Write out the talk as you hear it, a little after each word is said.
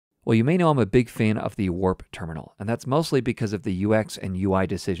Well, you may know I'm a big fan of the Warp terminal, and that's mostly because of the UX and UI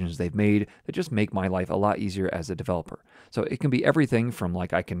decisions they've made that just make my life a lot easier as a developer. So it can be everything from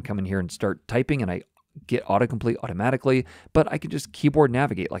like I can come in here and start typing and I get autocomplete automatically, but I can just keyboard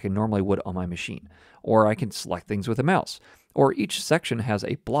navigate like I normally would on my machine. Or I can select things with a mouse. Or each section has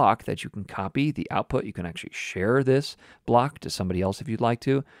a block that you can copy the output. You can actually share this block to somebody else if you'd like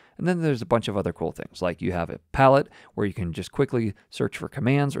to. And then there's a bunch of other cool things, like you have a palette where you can just quickly search for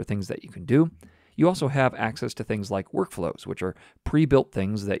commands or things that you can do. You also have access to things like workflows, which are pre-built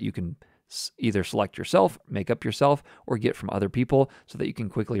things that you can either select yourself, make up yourself, or get from other people so that you can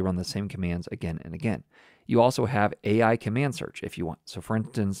quickly run the same commands again and again. You also have AI command search if you want. So for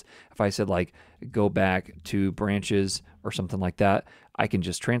instance, if I said like go back to branches or something like that, I can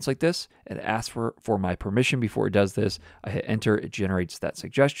just translate this. It asks for my permission before it does this. I hit enter, it generates that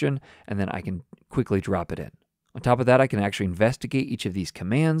suggestion, and then I can quickly drop it in. On top of that, I can actually investigate each of these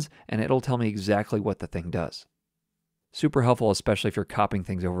commands and it'll tell me exactly what the thing does. Super helpful, especially if you're copying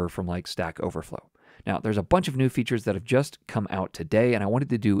things over from like Stack Overflow. Now, there's a bunch of new features that have just come out today, and I wanted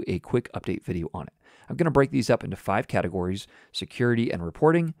to do a quick update video on it. I'm going to break these up into 5 categories: security and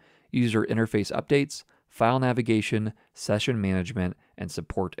reporting, user interface updates, file navigation, session management, and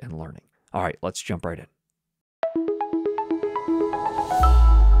support and learning. All right, let's jump right in.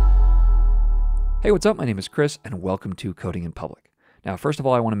 Hey, what's up? My name is Chris, and welcome to Coding in Public. Now, first of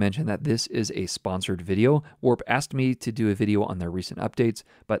all, I want to mention that this is a sponsored video. Warp asked me to do a video on their recent updates,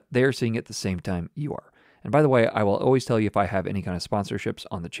 but they're seeing it the same time you are. And by the way, I will always tell you if I have any kind of sponsorships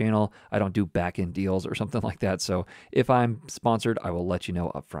on the channel. I don't do back-end deals or something like that. So if I'm sponsored, I will let you know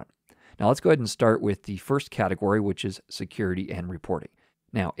up front. Now, let's go ahead and start with the first category, which is security and reporting.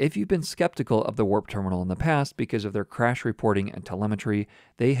 Now, if you've been skeptical of the Warp terminal in the past because of their crash reporting and telemetry,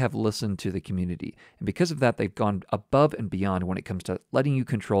 they have listened to the community. And because of that, they've gone above and beyond when it comes to letting you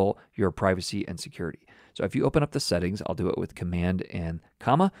control your privacy and security. So if you open up the settings, I'll do it with Command and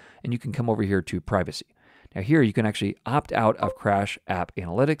comma, and you can come over here to privacy. Now here you can actually opt out of crash app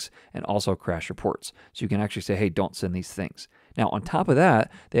analytics and also crash reports. So you can actually say, hey, don't send these things. Now on top of that,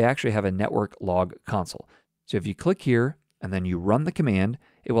 they actually have a network log console. So if you click here, and then you run the command,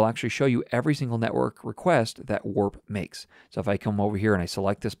 it will actually show you every single network request that Warp makes. So if I come over here and I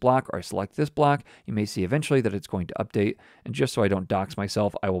select this block or I select this block, you may see eventually that it's going to update. And just so I don't dox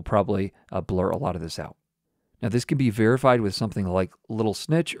myself, I will probably blur a lot of this out. Now this can be verified with something like Little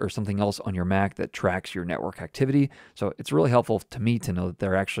Snitch or something else on your Mac that tracks your network activity. So it's really helpful to me to know that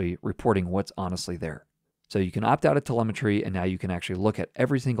they're actually reporting what's honestly there. So you can opt out of telemetry, and now you can actually look at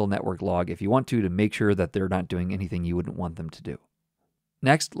every single network log if you want to make sure that they're not doing anything you wouldn't want them to do.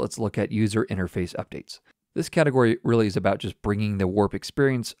 Next, let's look at user interface updates. This category really is about just bringing the Warp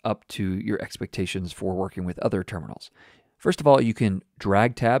experience up to your expectations for working with other terminals. First of all, you can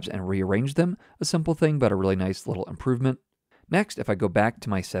drag tabs and rearrange them, a simple thing, but a really nice little improvement. Next, if I go back to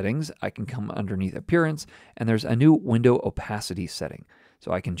my settings, I can come underneath Appearance, and there's a new window opacity setting.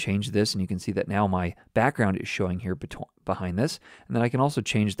 So I can change this, and you can see that now my background is showing here behind this. And then I can also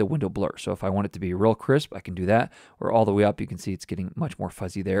change the window blur. So if I want it to be real crisp, I can do that. Or all the way up, you can see it's getting much more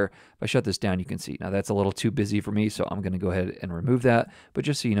fuzzy there. If I shut this down, you can see. Now that's a little too busy for me, so I'm going to go ahead and remove that. But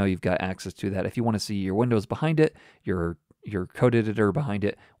just so you know, you've got access to that. If you want to see your windows behind it, your code editor behind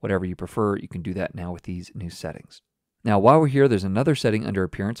it, whatever you prefer, you can do that now with these new settings. Now, while we're here, there's another setting under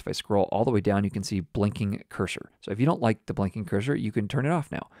Appearance. If I scroll all the way down, you can see blinking cursor. So if you don't like the blinking cursor, you can turn it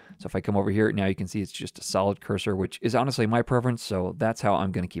off now. So if I come over here, now you can see it's just a solid cursor, which is honestly my preference, so that's how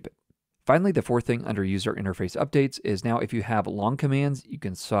I'm going to keep it. Finally, the fourth thing under user interface updates is now if you have long commands, you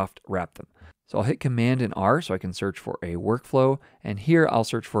can soft wrap them. So I'll hit Command and R so I can search for a workflow, and here I'll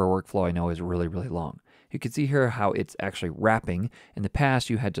search for a workflow I know is really, really long. You can see here how it's actually wrapping. In the past,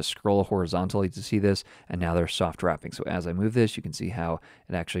 you had to scroll horizontally to see this, and now they're soft wrapping. So as I move this, you can see how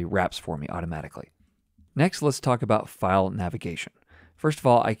it actually wraps for me automatically. Next, let's talk about file navigation. First of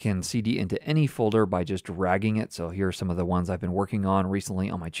all, I can CD into any folder by just dragging it. So here are some of the ones I've been working on recently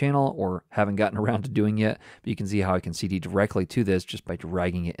on my channel or haven't gotten around to doing yet. But you can see how I can CD directly to this just by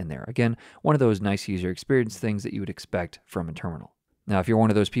dragging it in there. Again, one of those nice user experience things that you would expect from a terminal. Now, if you're one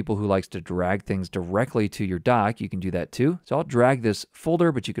of those people who likes to drag things directly to your dock, you can do that too. So I'll drag this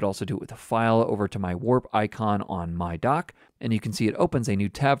folder, but you could also do it with a file over to my Warp icon on my dock. And you can see it opens a new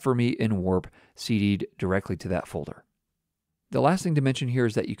tab for me in Warp, CD'd directly to that folder. The last thing to mention here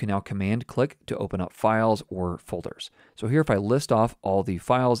is that you can now command click to open up files or folders. So here, if I list off all the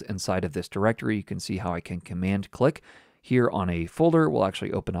files inside of this directory, you can see how I can command click. Here on a folder will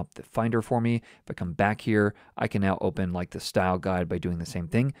actually open up the Finder for me. If I come back here, I can now open like the style guide by doing the same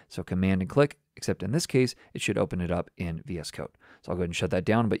thing. So command and click except in this case, it should open it up in VS Code. So I'll go ahead and shut that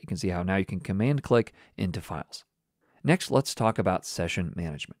down, but you can see how now you can command click into files. Next, let's talk about session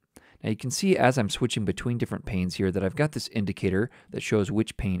management. Now you can see as I'm switching between different panes here that I've got this indicator that shows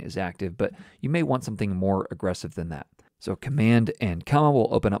which pane is active, but you may want something more aggressive than that. So Command and comma will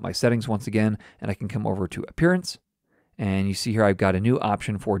open up my settings once again, and I can come over to Appearance, and you see here I've got a new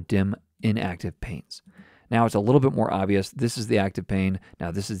option for dim inactive panes. Now it's a little bit more obvious. This is the active pane. Now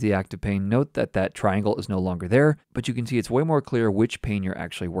this is the active pane. Note that that triangle is no longer there, but you can see it's way more clear which pane you're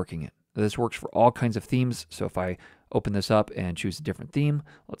actually working in. This works for all kinds of themes. So if I open this up and choose a different theme,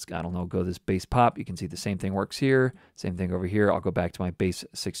 let's, I don't know, go this base pop. You can see the same thing works here. Same thing over here. I'll go back to my base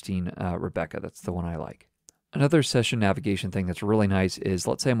 16 Rebecca. That's the one I like. Another session navigation thing that's really nice is,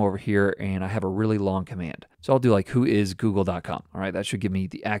 let's say I'm over here and I have a really long command. So I'll do like whoisgoogle.com. All right, that should give me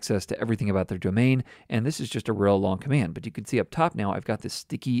the access to everything about their domain. And this is just a real long command, but you can see up top now I've got this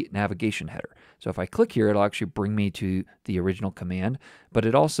sticky navigation header. So if I click here, it'll actually bring me to the original command, but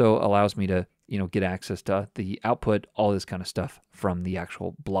it also allows me to, get access to the output, all this kind of stuff from the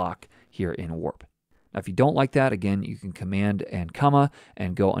actual block here in Warp. Now, if you don't like that, again, you can Command and comma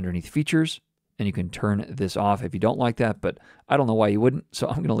and go underneath features, and you can turn this off if you don't like that, but I don't know why you wouldn't, so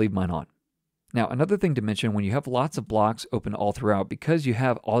I'm going to leave mine on. Now, another thing to mention, when you have lots of blocks open all throughout, because you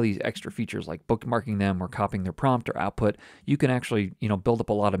have all these extra features like bookmarking them or copying their prompt or output, you can actually, build up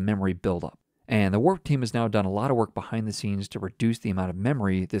a lot of memory buildup. And the Warp team has now done a lot of work behind the scenes to reduce the amount of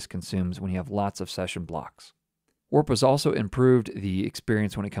memory this consumes when you have lots of session blocks. Warp has also improved the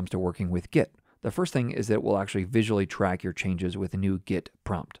experience when it comes to working with Git. The first thing is that it will actually visually track your changes with a new Git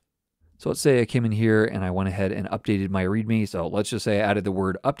prompt. So let's say I came in here and I went ahead and updated my README. So let's just say I added the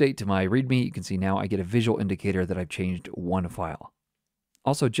word update to my README. You can see now I get a visual indicator that I've changed one file.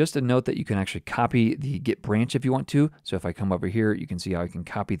 Also, just a note that you can actually copy the Git branch if you want to. So if I come over here, you can see how I can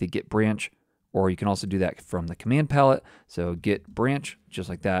copy the Git branch, or you can also do that from the command palette. So Git branch, just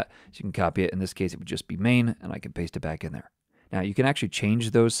like that. So you can copy it. In this case, it would just be main, and I can paste it back in there. Now you can actually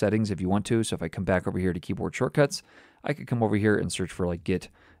change those settings if you want to. So if I come back over here to keyboard shortcuts, I could come over here and search for like Git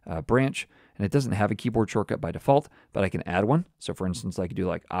branch, and it doesn't have a keyboard shortcut by default, but I can add one. So for instance, I could do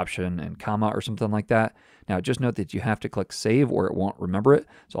like Option and comma or something like that. Now just note that you have to click save or it won't remember it.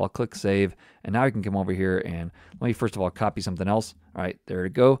 So I'll click save, and now I can come over here and let me first of all copy something else. All right, there we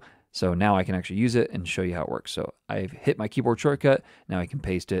go. So now I can actually use it and show you how it works. So I've hit my keyboard shortcut. Now I can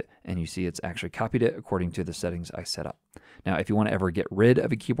paste it, and you see it's actually copied it according to the settings I set up. Now, if you want to ever get rid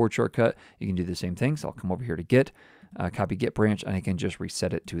of a keyboard shortcut, you can do the same thing. So I'll come over here to Git, copy Git branch, and I can just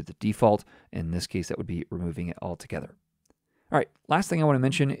reset it to the default. In this case, that would be removing it altogether. All right, last thing I want to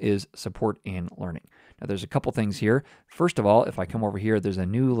mention is support and learning. Now, there's a couple things here. First of all, if I come over here, there's a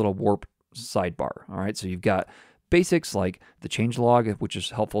new little Warp sidebar. All right, so you've got basics like the changelog, which is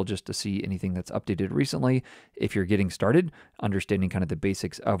helpful just to see anything that's updated recently. If you're getting started, understanding kind of the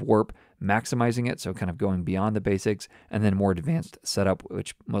basics of Warp, maximizing it, so kind of going beyond the basics, and then more advanced setup,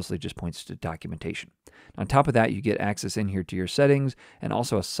 which mostly just points to documentation. On top of that, you get access in here to your settings and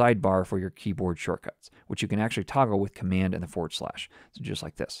also a sidebar for your keyboard shortcuts, which you can actually toggle with Command and the /. So just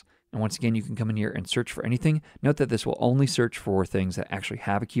like this. And once again, you can come in here and search for anything. Note that this will only search for things that actually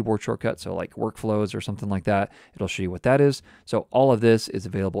have a keyboard shortcut, so like workflows or something like that. It'll show you what that is. So all of this is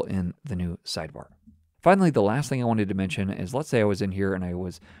available in the new sidebar. Finally, the last thing I wanted to mention is, let's say I was in here and I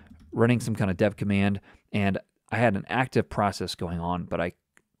was running some kind of dev command and I had an active process going on, but I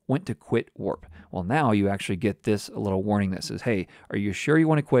went to quit Warp. Well, now you actually get this little warning that says, hey, are you sure you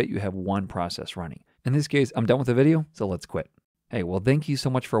want to quit? You have one process running. In this case, I'm done with the video, so let's quit. Hey, well, thank you so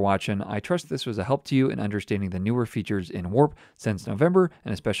much for watching. I trust this was a help to you in understanding the newer features in Warp since November,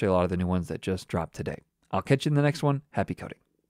 and especially a lot of the new ones that just dropped today. I'll catch you in the next one. Happy coding.